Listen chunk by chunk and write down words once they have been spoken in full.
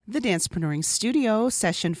The Dancepreneuring Studio,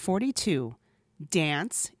 Session 42.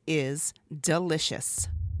 Dance is delicious.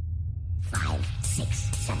 5, 6,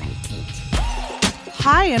 7, 8.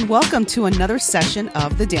 Hi, and welcome to another session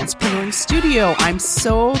of the Dancepreneuring Studio. I'm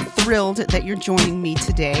so thrilled that you're joining me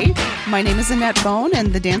today. My name is Annette Bone,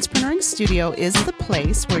 and the Dancepreneuring Studio is the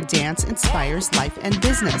place where dance inspires life and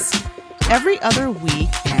business. Every other week,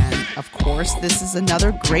 and of course, this is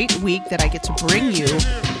another great week that I get to bring you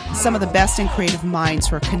some of the best and creative minds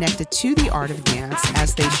who are connected to the art of dance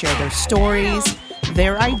as they share their stories,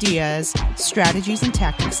 their ideas, strategies, and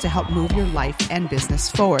tactics to help move your life and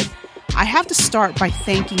business forward. I have to start by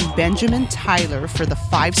thanking Benjamin Tyler for the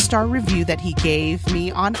 5-star review that he gave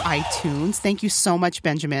me on iTunes. Thank you so much,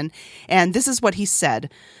 Benjamin. And this is what he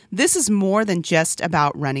said. This is more than just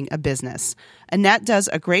about running a business. Annette does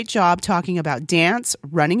a great job talking about dance,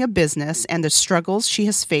 running a business, and the struggles she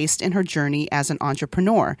has faced in her journey as an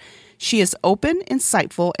entrepreneur. She is open,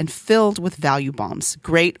 insightful, and filled with value bombs.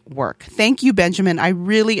 Great work. Thank you, Benjamin. I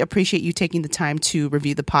really appreciate you taking the time to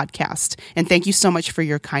review the podcast. And thank you so much for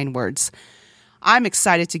your kind words. I'm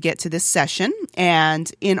excited to get to this session.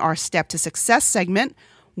 And in our Step to Success segment,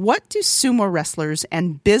 what do sumo wrestlers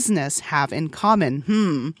and business have in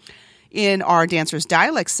common? In our Dancer's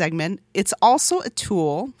Dialect segment, it's also a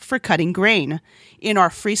tool for cutting grain. In our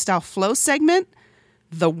Freestyle Flow segment,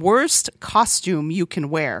 the worst costume you can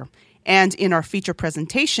wear. And in our feature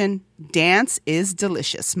presentation, Dance is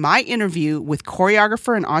Delicious, my interview with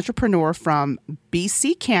choreographer and entrepreneur from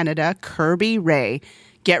BC, Canada, Kirby Ray.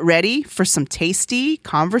 Get ready for some tasty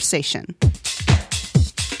conversation.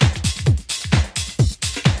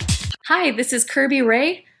 Hi, this is Kirby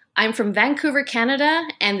Ray. I'm from Vancouver, Canada,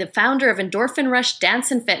 and the founder of Endorphin Rush Dance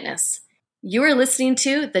and Fitness. You are listening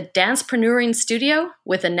to the Dancepreneuring Studio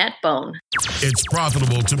with Annette Bone. It's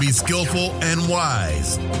profitable to be skillful and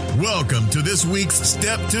wise. Welcome to this week's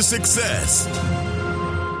Step to Success.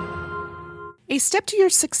 A step to your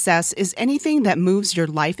success is anything that moves your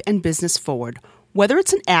life and business forward. Whether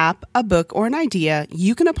it's an app, a book, or an idea,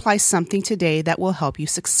 you can apply something today that will help you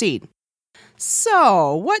succeed.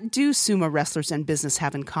 So, what do sumo wrestlers and business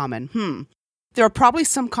have in common? There are probably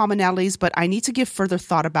some commonalities, but I need to give further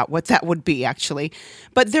thought about what that would be, actually.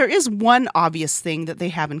 But there is one obvious thing that they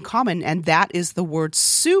have in common, and that is the word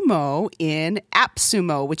sumo in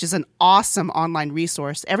AppSumo, which is an awesome online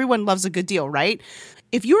resource. Everyone loves a good deal, right?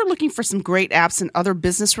 If you are looking for some great apps and other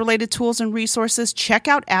business-related tools and resources, check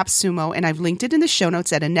out AppSumo, and I've linked it in the show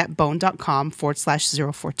notes at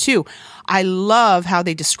AnnetteBone.com/042. I love how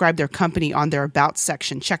they describe their company on their About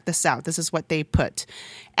section. Check this out. This is what they put.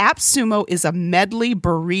 AppSumo is a medley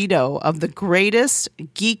burrito of the greatest,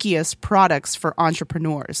 geekiest products for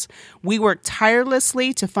entrepreneurs. We work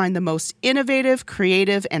tirelessly to find the most innovative,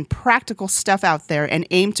 creative, and practical stuff out there and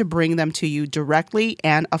aim to bring them to you directly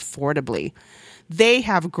and affordably. They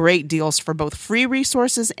have great deals for both free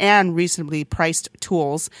resources and reasonably priced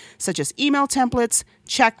tools, such as email templates,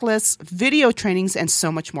 checklists, video trainings, and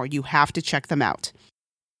so much more. You have to check them out.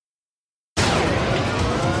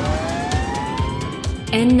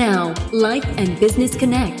 And now, Life and Business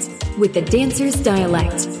Connect with the Dancer's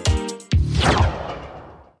Dialect.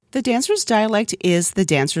 The Dancer's Dialect is the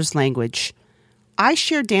dancer's language. I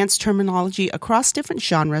share dance terminology across different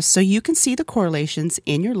genres so you can see the correlations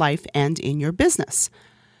in your life and in your business.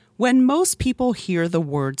 When most people hear the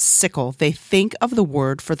word sickle, they think of the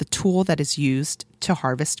word for the tool that is used to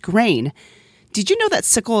harvest grain. Did you know that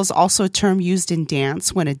sickle is also a term used in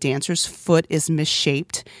dance when a dancer's foot is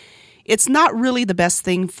misshaped? It's not really the best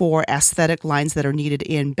thing for aesthetic lines that are needed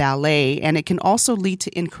in ballet, and it can also lead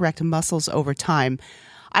to incorrect muscles over time.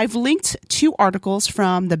 I've linked 2 articles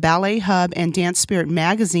from the Ballet Hub and Dance Spirit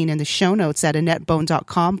magazine in the show notes at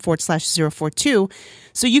AnnetteBone.com/042,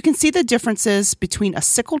 so you can see the differences between a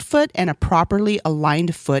sickled foot and a properly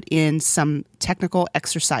aligned foot in some technical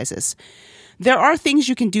exercises. There are things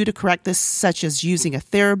you can do to correct this, such as using a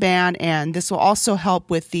TheraBand, and this will also help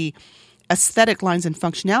with the aesthetic lines and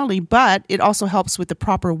functionality, but it also helps with the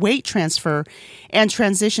proper weight transfer and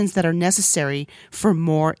transitions that are necessary for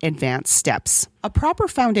more advanced steps. A proper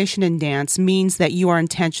foundation in dance means that you are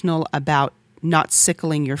intentional about not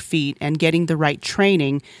sickling your feet and getting the right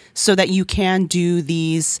training so that you can do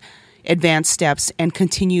these advanced steps and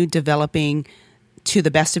continue developing to the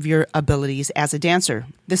best of your abilities as a dancer.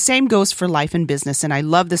 The same goes for life and business, and I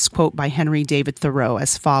love this quote by Henry David Thoreau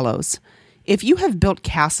as follows: "If you have built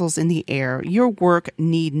castles in the air, your work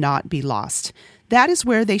need not be lost. That is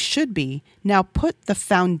where they should be. Now put the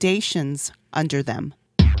foundations under them."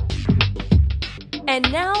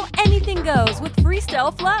 And now anything goes with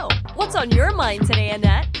Freestyle Flow. What's on your mind today,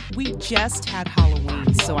 Annette? We just had Halloween.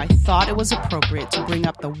 so I thought it was appropriate to bring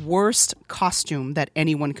up the worst costume that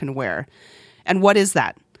anyone can wear. And what is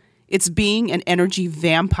that? It's being an energy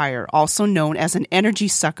vampire, also known as an energy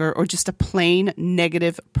sucker or just a plain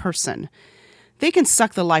negative person. They can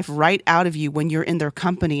suck the life right out of you when you're in their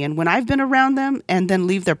company. And when I've been around them and then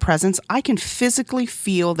leave their presence, I can physically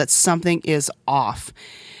feel that something is off.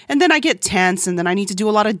 And then I get tense, and then I need to do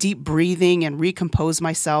a lot of deep breathing and recompose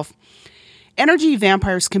myself. Energy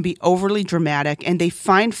vampires can be overly dramatic, and they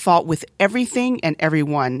find fault with everything and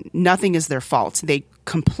everyone. Nothing is their fault. They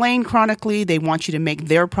complain chronically. They want you to make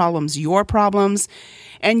their problems your problems.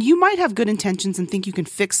 And you might have good intentions and think you can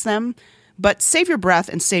fix them, but save your breath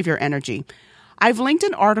and save your energy. I've linked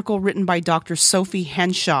an article written by Dr. Sophie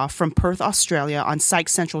Henshaw from Perth, Australia on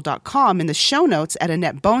psychcentral.com in the show notes at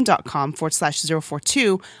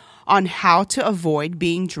AnnetteBone.com/042 on how to avoid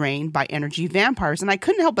being drained by energy vampires. And I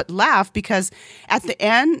couldn't help but laugh because at the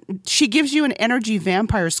end, she gives you an energy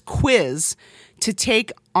vampires quiz to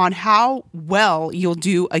take on how well you'll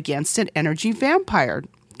do against an energy vampire.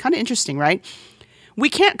 Kind of interesting, right? We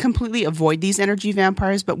can't completely avoid these energy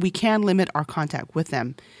vampires, but we can limit our contact with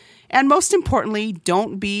them. And most importantly,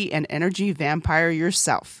 don't be an energy vampire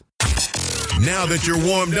yourself. Now that you're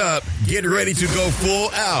warmed up, get ready to go full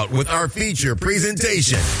out with our feature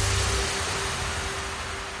presentation.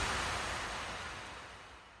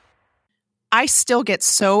 I still get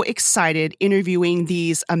so excited interviewing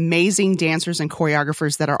these amazing dancers and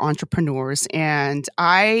choreographers that are entrepreneurs. And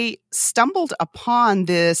I stumbled upon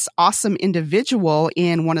this awesome individual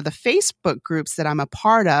in one of the Facebook groups that I'm a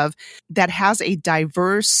part of that has a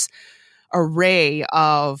diverse array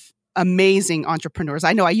of amazing entrepreneurs.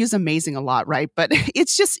 I know I use amazing a lot, right? But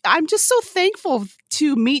I'm just so thankful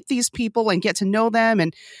to meet these people and get to know them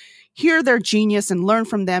and hear their genius and learn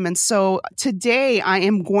from them. And so today I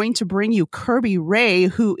am going to bring you Kirby Ray,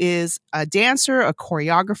 who is a dancer, a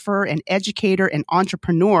choreographer, an educator, an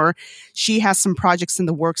entrepreneur. She has some projects in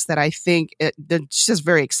the works that I think they're just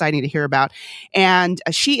very exciting to hear about. And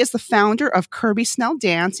she is the founder of Kirby Snell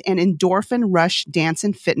Dance and Endorphin Rush Dance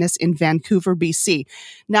and Fitness in Vancouver, BC.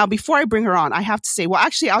 Now, before I bring her on, I have to say, well,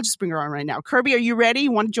 actually, I'll just bring her on right now. Kirby, are you ready?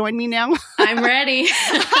 You want to join me now? I'm ready.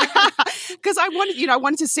 Because I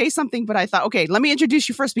wanted to say something, but I thought, okay, let me introduce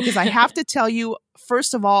you first because I have to tell you,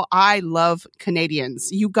 first of all, I love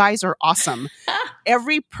Canadians. You guys are awesome.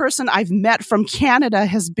 Every person I've met from Canada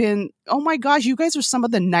has been, oh my gosh, you guys are some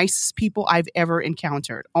of the nicest people I've ever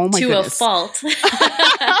encountered. Oh my goodness. To a fault.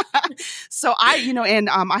 So I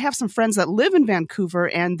have some friends that live in Vancouver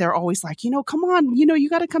and they're always like, come on, you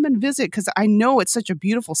got to come and visit because I know it's such a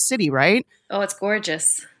beautiful city, right? Oh, it's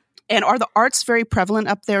gorgeous. And are the arts very prevalent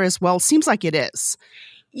up there as well? Seems like it is.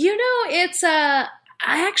 It's I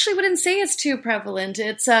actually wouldn't say it's too prevalent.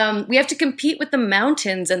 It's we have to compete with the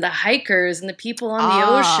mountains and the hikers and the people on the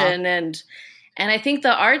ocean, and I think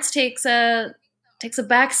the arts takes a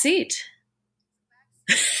back seat.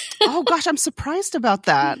 Oh gosh, I'm surprised about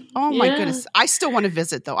that. Oh my goodness. I still want to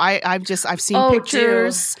visit though. I've seen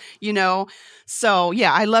pictures, So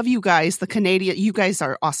yeah, I love you guys. You guys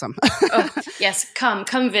are awesome. Oh, yes, come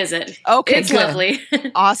visit. Okay, it's good. Lovely.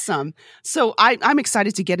 Awesome. So I'm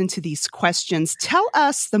excited to get into these questions. Tell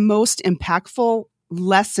us the most impactful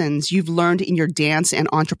lessons you've learned in your dance and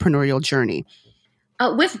entrepreneurial journey.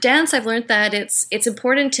 With dance, I've learned that it's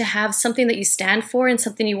important to have something that you stand for and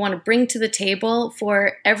something you want to bring to the table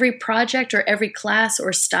for every project or every class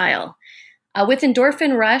or style. With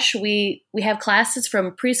Endorphin Rush, we have classes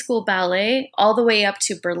from preschool ballet all the way up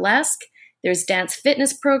to burlesque. There's dance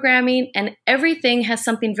fitness programming, and everything has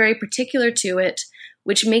something very particular to it,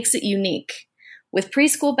 which makes it unique. With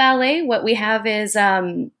preschool ballet, what we have is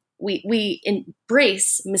we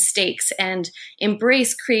embrace mistakes and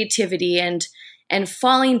embrace creativity and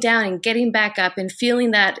falling down and getting back up and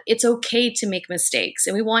feeling that it's okay to make mistakes.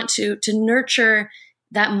 And we want to nurture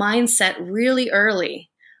that mindset really early.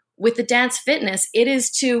 With the dance fitness, it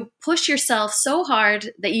is to push yourself so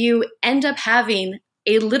hard that you end up having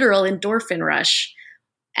a literal endorphin rush.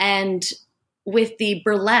 And with the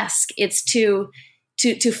burlesque, it's to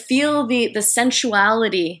feel the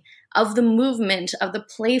sensuality of the movement, of the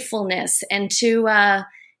playfulness, and to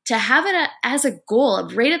have it as a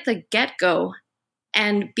goal right at the get-go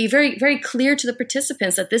and be very, very clear to the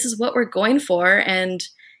participants that this is what we're going for and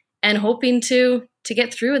hoping to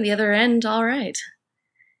get through in the other end all right.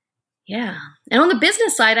 Yeah. And on the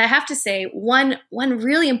business side, I have to say one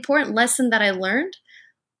really important lesson that I learned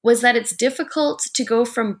was that it's difficult to go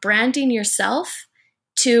from branding yourself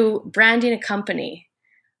to branding a company.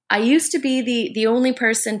 I used to be the only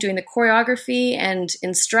person doing the choreography and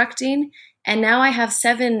instructing, and now I have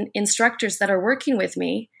 7 instructors that are working with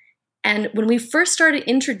me. And when we first started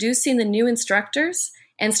introducing the new instructors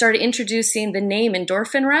and started introducing the name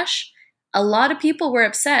Endorphin Rush, a lot of people were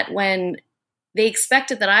upset when they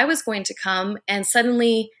expected that I was going to come and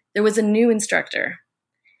suddenly there was a new instructor.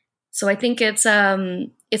 So I think it's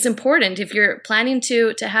important if you're planning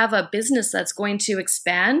to have a business that's going to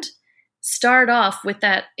expand, start off with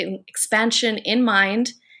that expansion in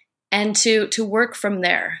mind and to work from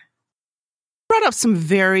there. Brought up some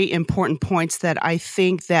very important points that I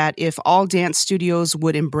think that if all dance studios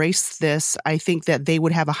would embrace this, I think that they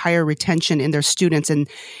would have a higher retention in their students.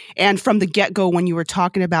 And from the get-go, when you were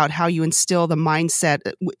talking about how you instill the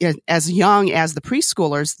mindset as young as the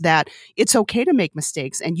preschoolers, that it's okay to make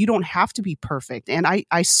mistakes and you don't have to be perfect. And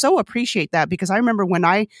I so appreciate that, because I remember when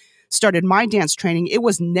I started my dance training, it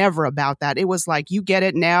was never about that. It was like, you get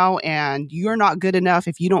it now and you're not good enough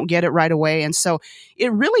if you don't get it right away. And so it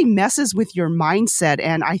really messes with your mindset.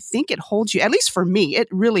 And I think it holds you, at least for me, it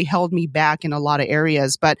really held me back in a lot of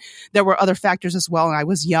areas. But there were other factors as well. And I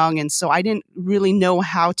was young. And so I didn't really know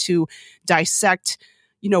how to dissect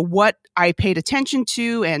what I paid attention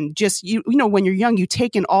to. And just, when you're young, you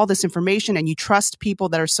take in all this information and you trust people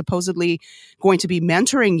that are supposedly going to be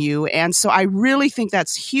mentoring you. And so I really think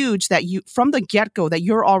that's huge that you, from the get-go, that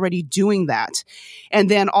you're already doing that.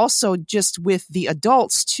 And then also just with the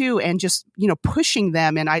adults too, and just, pushing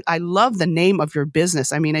them. And I love the name of your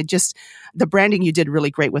business. I mean, the branding, you did really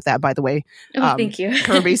great with that, by the way. Thank you.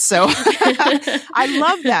 Kirby. So I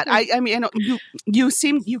love that. I mean,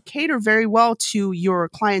 you cater very well to your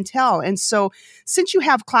clientele. And so since you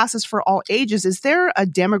have classes for all ages, is there a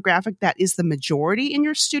demographic that is the majority in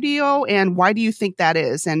your studio? And why do you think that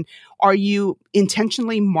is? And are you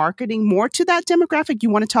intentionally marketing more to that demographic? You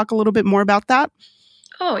want to talk a little bit more about that?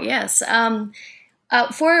 Oh, yes. In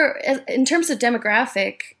terms of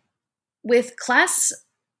demographic, with class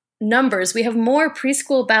numbers, we have more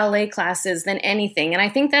preschool ballet classes than anything. And I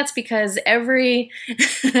think that's because not every,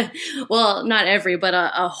 but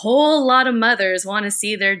a whole lot of mothers want to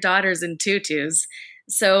see their daughters in tutus.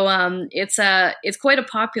 So it's quite a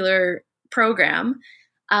popular program.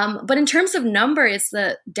 But in terms of number, it's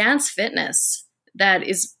the dance fitness that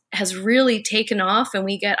has really taken off, and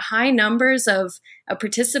we get high numbers of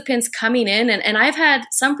participants coming in. And I've had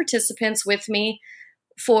some participants with me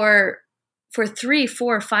for 3,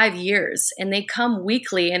 4, 5 years, and they come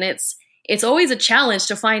weekly, and it's always a challenge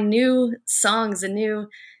to find new songs and new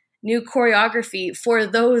choreography for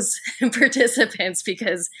those participants,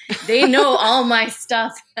 because they know all my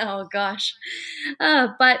stuff. Oh gosh.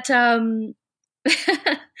 But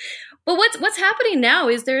what's happening now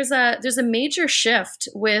is there's a major shift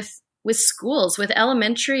with schools, with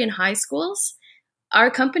elementary and high schools.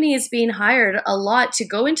 Our company is being hired a lot to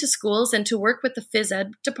go into schools and to work with the phys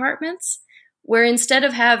ed departments, where instead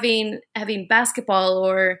of having basketball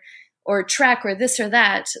or track or this or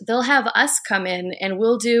that, they'll have us come in and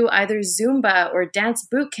we'll do either Zumba or dance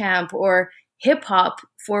boot camp or hip hop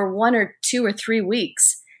for 1 or 2 or 3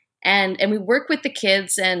 weeks. And we work with the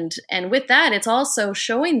kids, and with that, it's also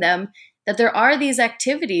showing them that there are these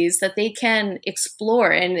activities that they can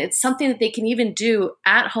explore, and it's something that they can even do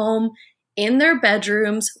at home in their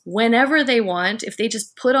bedrooms whenever they want. If they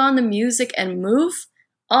just put on the music and move,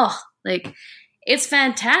 it's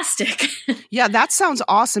fantastic. Yeah, that sounds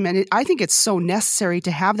awesome. And I think it's so necessary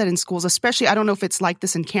to have that in schools, especially, I don't know if it's like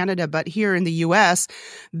this in Canada, but here in the US,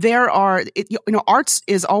 arts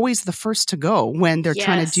is always the first to go when they're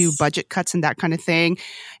trying to do budget cuts and that kind of thing.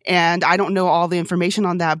 And I don't know all the information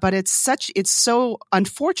on that, but it's so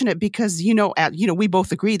unfortunate because, we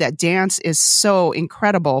both agree that dance is so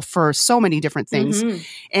incredible for so many different things. Mm-hmm.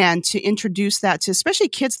 And to introduce that to especially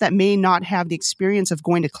kids that may not have the experience of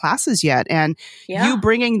going to classes yet. And you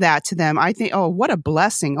bringing that to them, I think, oh, what a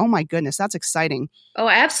blessing. Oh my goodness, that's exciting. Oh,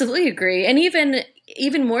 I absolutely agree. And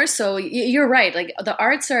even more so, you're right. Like the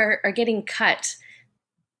arts are getting cut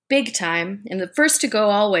big time and the first to go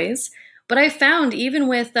always. But I found even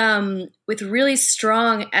with really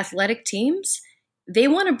strong athletic teams, they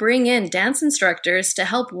want to bring in dance instructors to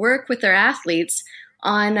help work with their athletes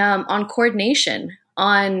on coordination,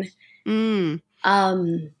 pretty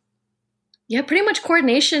much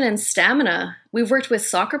coordination and stamina. We've worked with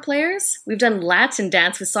soccer players. We've done Latin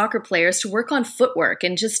dance with soccer players to work on footwork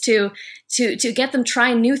and just to get them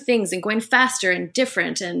trying new things and going faster and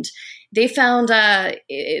different. And they found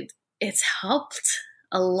it's helped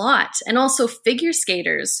a lot. And also figure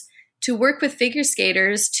skaters, to work with figure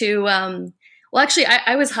skaters to, I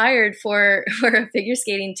was hired for a figure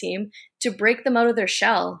skating team to break them out of their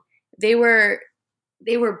shell. They were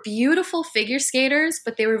beautiful figure skaters,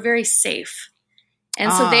 but they were very safe.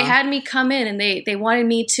 And so they had me come in and they wanted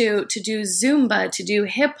me to do Zumba, to do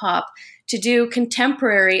hip hop, to do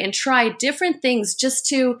contemporary, and try different things just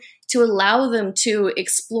to allow them to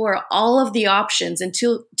explore all of the options and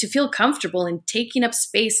to feel comfortable in taking up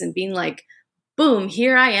space and being like, boom,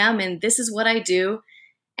 here I am and this is what I do.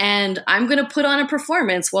 And I'm going to put on a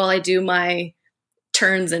performance while I do my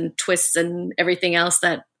turns and twists and everything else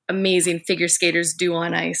that amazing figure skaters do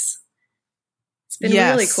on ice. It's been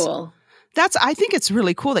really cool. I think it's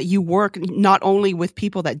really cool that you work not only with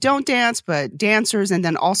people that don't dance, but dancers, and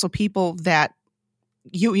then also people that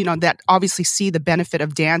that obviously see the benefit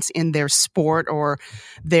of dance in their sport or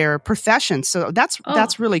their profession. So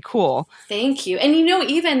that's really cool. Thank you. And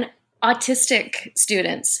even autistic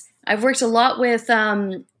students. I've worked a lot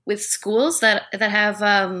with schools that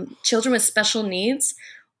have children with special needs,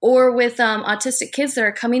 or with autistic kids that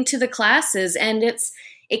are coming to the classes, and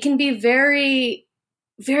it can be very,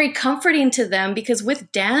 very comforting to them, because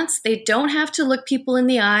with dance, they don't have to look people in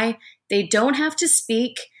the eye, they don't have to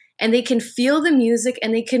speak, and they can feel the music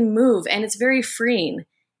and they can move, and it's very freeing.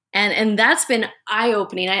 And that's been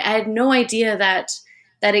eye-opening. I had no idea that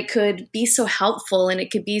it could be so helpful and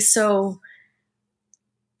it could be so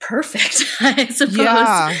perfect, I suppose.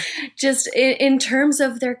 Yeah. Just in terms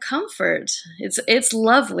of their comfort. It's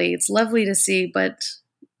lovely. It's lovely to see, but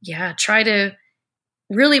yeah, try to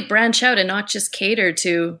really branch out and not just cater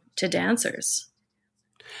to dancers.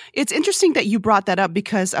 It's interesting that you brought that up,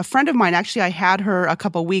 because a friend of mine, actually, I had her a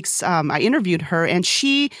couple of weeks. I interviewed her, and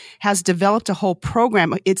she has developed a whole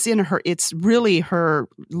program. It's really her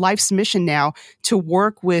life's mission now to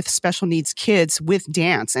work with special needs kids with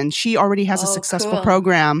dance. And she already has a successful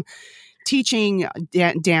program teaching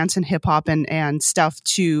dance and hip hop and stuff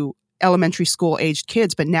to elementary school aged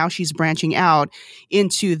kids, but now she's branching out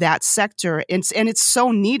into that sector, and it's so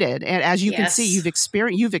needed. And as you can see, you've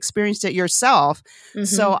experienced it yourself. Mm-hmm.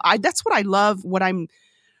 So that's what I love. What I'm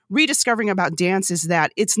rediscovering about dance is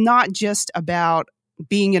that it's not just about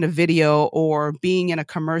being in a video or being in a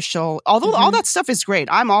commercial, although all that stuff is great.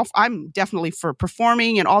 I'm definitely for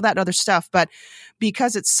performing and all that other stuff, but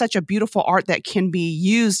because it's such a beautiful art that can be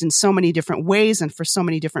used in so many different ways and for so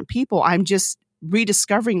many different people, I'm just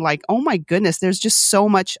rediscovering, like, oh my goodness, there's just so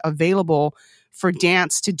much available for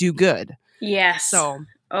dance to do good. Yes. So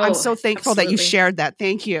I'm so thankful that you shared that.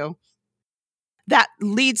 Thank you. That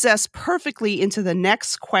leads us perfectly into the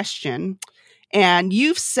next question. And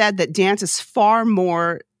you've said that dance is far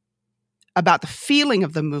more about the feeling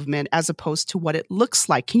of the movement as opposed to what it looks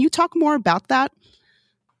like. Can you talk more about that?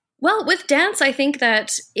 Well, with dance, I think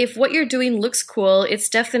that if what you're doing looks cool, it's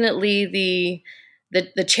definitely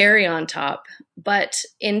the cherry on top. But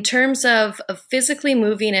in terms of physically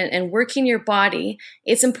moving and working your body,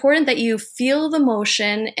 it's important that you feel the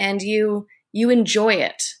motion and you enjoy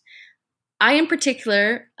it. I, in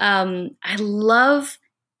particular, I love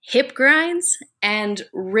hip grinds and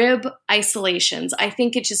rib isolations. I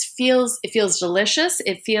think it feels delicious.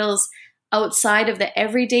 It feels outside of the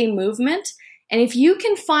everyday movement. And if you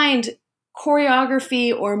can find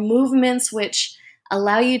choreography or movements which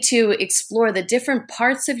allow you to explore the different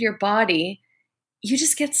parts of your body, you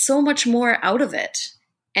just get so much more out of it.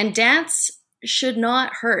 And dance should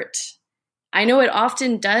not hurt. I know it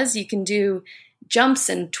often does. You can do jumps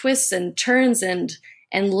and twists and turns and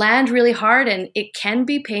land really hard, and it can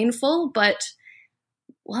be painful. But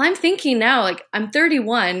well, I'm thinking now, like, I'm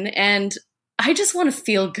 31 and I just want to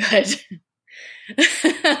feel good.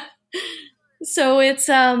 So it's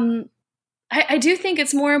I do think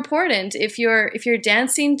it's more important if you're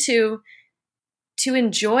dancing to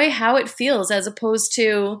enjoy how it feels, as opposed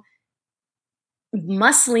to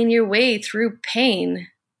muscling your way through pain.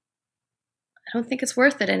 I don't think it's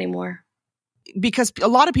worth it anymore. Because a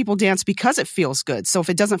lot of people dance because it feels good. So if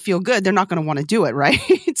it doesn't feel good, they're not going to want to do it, right?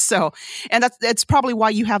 So, and that's probably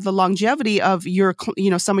why you have the longevity of your,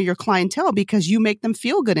 some of your clientele, because you make them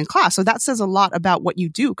feel good in class. So that says a lot about what you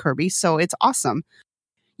do, Kirby. So it's awesome.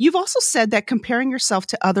 You've also said that comparing yourself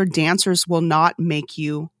to other dancers will not make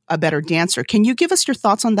you a better dancer. Can you give us your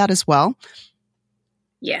thoughts on that as well?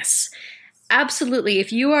 Yes, absolutely.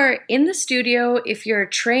 If you are in the studio, if you're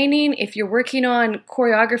training, if you're working on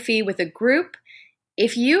choreography with a group,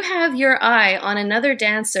 if you have your eye on another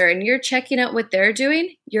dancer and you're checking out what they're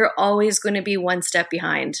doing, you're always going to be one step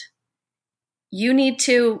behind. You need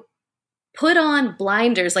to put on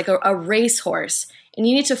blinders like a racehorse, and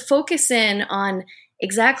you need to focus in on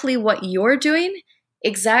exactly what you're doing,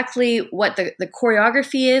 exactly what the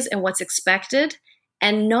choreography is and what's expected,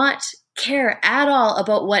 and not care at all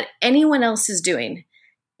about what anyone else is doing.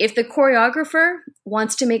 If the choreographer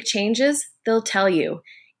wants to make changes, they'll tell you.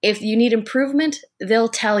 If you need improvement, they'll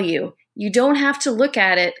tell you. you don't have to look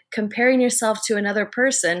at it comparing yourself to another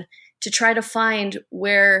person to try to find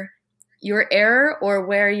where your error or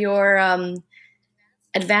where your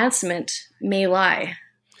advancement may lie.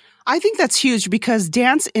 I think that's huge because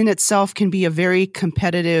dance in itself can be a very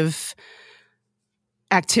competitive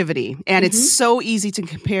activity. And it's so easy to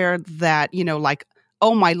compare that, like,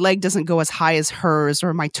 oh, my leg doesn't go as high as hers,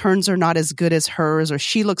 or my turns are not as good as hers, or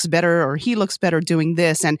she looks better, or he looks better doing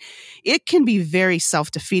this. And it can be very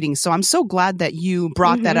self-defeating. So I'm so glad that you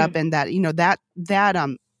brought that up, and that, that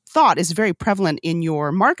thought is very prevalent in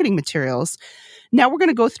your marketing materials. Now we're going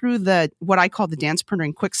to go through what I call the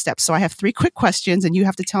Dancepreneuring quick steps. So I have 3 quick questions, and you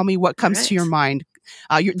have to tell me what comes to your mind.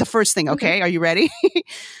 The first thing, okay? Are you ready?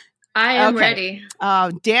 I am ready.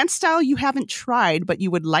 Dance style you haven't tried, but you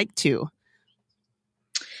would like to.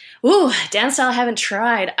 Ooh, dance style I haven't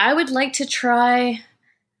tried. I would like to try,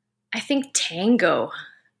 I think, tango.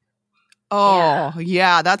 Oh,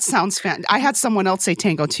 yeah, that sounds fun. I had someone else say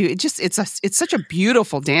tango too. It's such a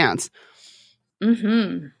beautiful dance.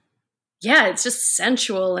 Mm-hmm. Yeah, it's just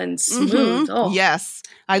sensual and smooth. Mm-hmm. Oh, yes.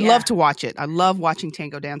 I love to watch it. I love watching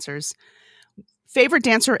tango dancers. Favorite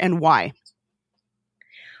dancer and why?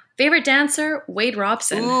 Favorite dancer, Wade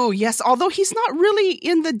Robson. Oh, yes. Although he's not really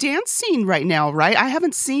in the dance scene right now, right? I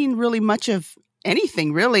haven't seen really much of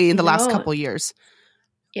anything really in the last couple years.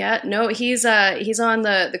 Yeah, no, he's on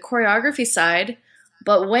the choreography side,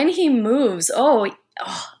 but when he moves,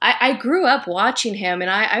 I grew up watching him,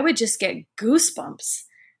 and I would just get goosebumps.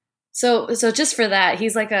 So just for that,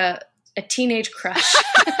 he's like a teenage crush.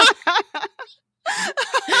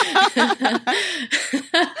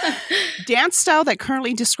 Dance style that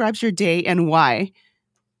currently describes your day and why?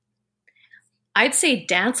 I'd say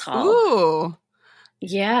dance hall. Ooh.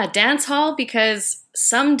 Yeah, dance hall, because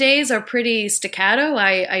some days are pretty staccato.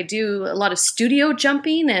 I do a lot of studio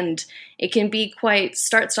jumping, and it can be quite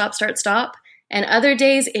start, stop, start, stop. And other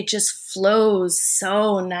days it just flows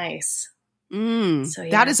so nice. So,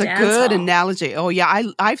 that is a good analogy. Oh yeah,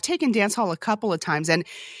 I've taken dance hall a couple of times, and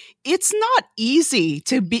it's not easy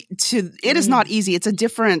it is not easy. It's a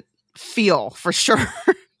different feel for sure.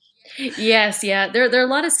 Yes, yeah. There are a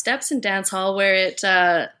lot of steps in dance hall where it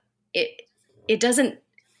doesn't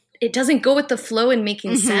go with the flow and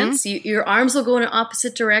making sense. Your arms will go in an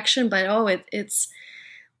opposite direction, but I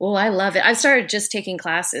love it. I've started just taking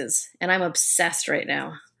classes, and I'm obsessed right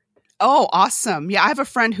now. Oh, awesome. Yeah, I have a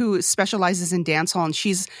friend who specializes in dance hall, and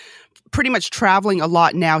she's pretty much traveling a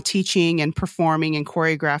lot now, teaching and performing and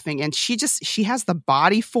choreographing. And she has the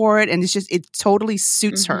body for it, and it totally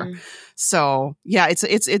suits her. So yeah,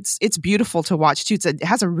 it's beautiful to watch too. It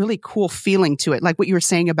has a really cool feeling to it. Like what you were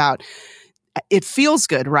saying about, it feels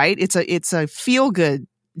good, right? It's a feel good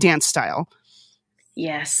dance style.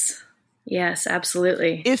 Yes,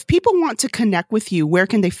 absolutely. If people want to connect with you, where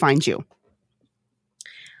can they find you?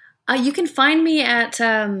 You can find me at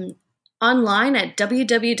online at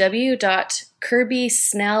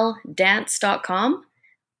www.kirbysnelldance.com.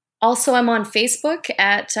 Also, I'm on Facebook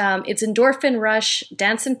at it's Endorphin Rush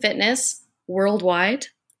Dance and Fitness worldwide,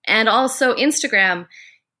 and also Instagram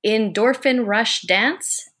Endorphin Rush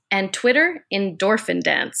Dance, and Twitter Endorphin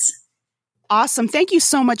Dance. Awesome. Thank you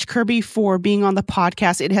so much, Kirby, for being on the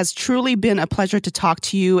podcast. It has truly been a pleasure to talk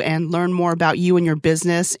to you and learn more about you and your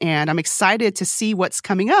business. And I'm excited to see what's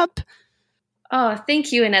coming up. Oh,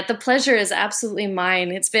 thank you, Annette. The pleasure is absolutely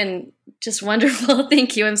mine. It's been just wonderful.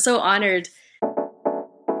 Thank you. I'm so honored.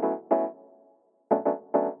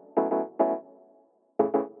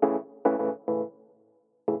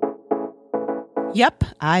 Yep,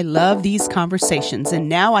 I love these conversations. And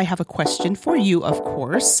now I have a question for you, of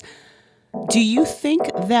course. Do you think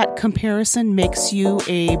that comparison makes you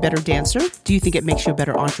a better dancer? Do you think it makes you a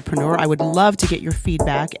better entrepreneur? I would love to get your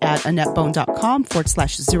feedback at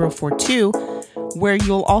AnnetteBone.com/042, where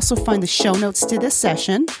you'll also find the show notes to this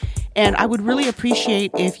session. And I would really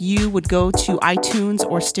appreciate if you would go to iTunes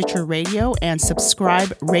or Stitcher Radio and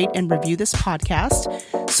subscribe, rate, and review this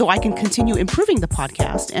podcast so I can continue improving the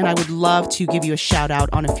podcast. And I would love to give you a shout out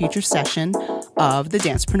on a future session of the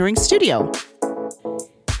Dancepreneuring Studio.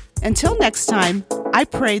 Until next time, I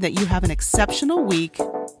pray that you have an exceptional week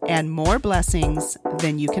and more blessings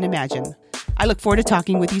than you can imagine. I look forward to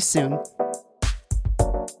talking with you soon.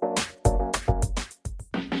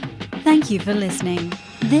 Thank you for listening.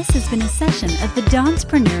 This has been a session of the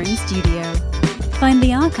Dancepreneuring Studio. Find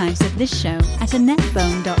the archives of this show at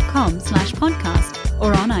AnnetteBone.com/podcast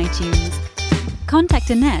or on iTunes.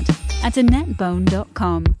 Contact Annette at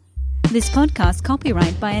AnnetteBone.com. This podcast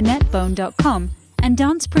copyright by AnnetteBone.com and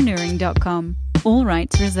Dancepreneuring.com. All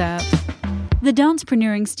rights reserved. The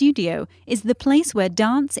Dancepreneuring Studio is the place where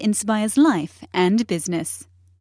dance inspires life and business.